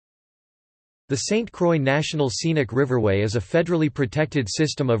The St. Croix National Scenic Riverway is a federally protected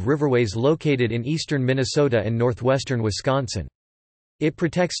system of riverways located in eastern Minnesota and northwestern Wisconsin. It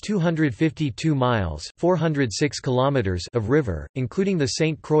protects 252 miles (406 kilometers) of river, including the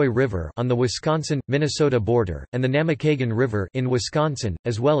St. Croix River on the Wisconsin-Minnesota border, and the Namekagon River in Wisconsin,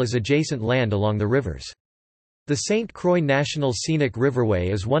 as well as adjacent land along the rivers. The St. Croix National Scenic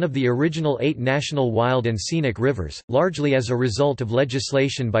Riverway is one of the original 8 national wild and scenic rivers, largely as a result of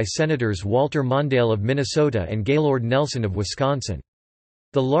legislation by Senators Walter Mondale of Minnesota and Gaylord Nelson of Wisconsin.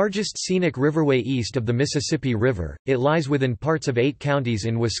 The largest scenic riverway east of the Mississippi River, it lies within parts of 8 counties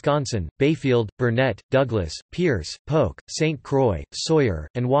in Wisconsin: Bayfield, Burnett, Douglas, Pierce, Polk, St. Croix, Sawyer,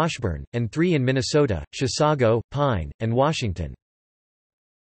 and Washburn, and 3 in Minnesota: Chisago, Pine, and Washington.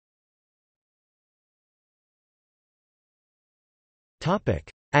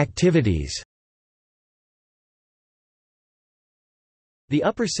 Activities. The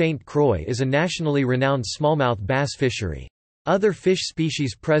Upper St. Croix is a nationally renowned smallmouth bass fishery. Other fish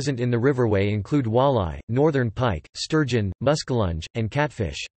species present in the riverway include walleye, northern pike, sturgeon, muskellunge, and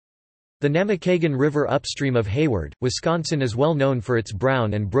catfish. The Namekagon River upstream of Hayward, Wisconsin is well known for its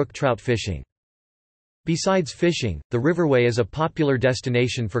brown and brook trout fishing. Besides fishing, the riverway is a popular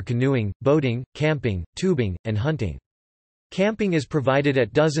destination for canoeing, boating, camping, tubing, and hunting. Camping is provided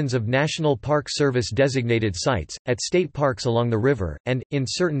at dozens of National Park Service designated sites, at state parks along the river, and, in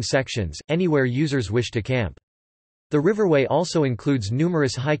certain sections, anywhere users wish to camp. The riverway also includes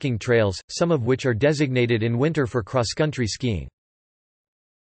numerous hiking trails, some of which are designated in winter for cross-country skiing.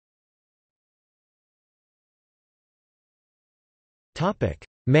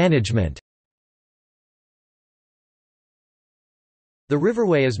 Management. The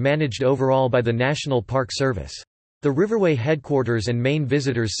riverway is managed overall by the National Park Service. The Riverway headquarters and main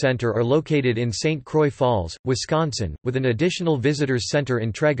visitors center are located in St. Croix Falls, Wisconsin, with an additional visitors center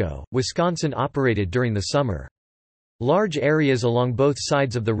in Trego, Wisconsin operated during the summer. Large areas along both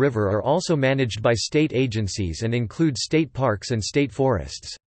sides of the river are also managed by state agencies and include state parks and state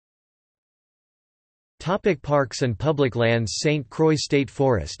forests. Parks and public lands: St. Croix State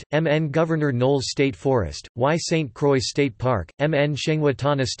Forest, MN Governor Knowles State Forest, Y St. Croix State Park, MN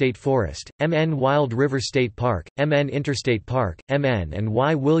Shengwatana State Forest, MN Wild River State Park, MN Interstate Park, MN and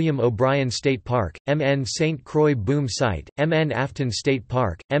Y William O'Brien State Park, MN St. Croix Boom Site, MN Afton State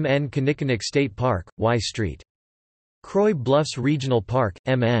Park, MN Kinnickinnick State Park, Y St. Croix Bluffs Regional Park,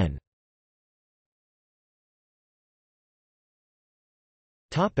 MN.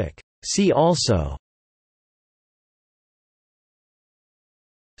 See also: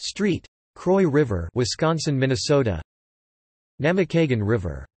 Street. Croix River, Wisconsin, Minnesota. Namekagon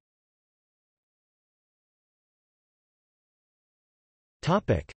River.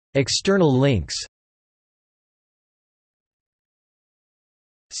 External links: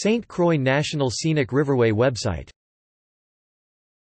 St. Croix National Scenic Riverway website.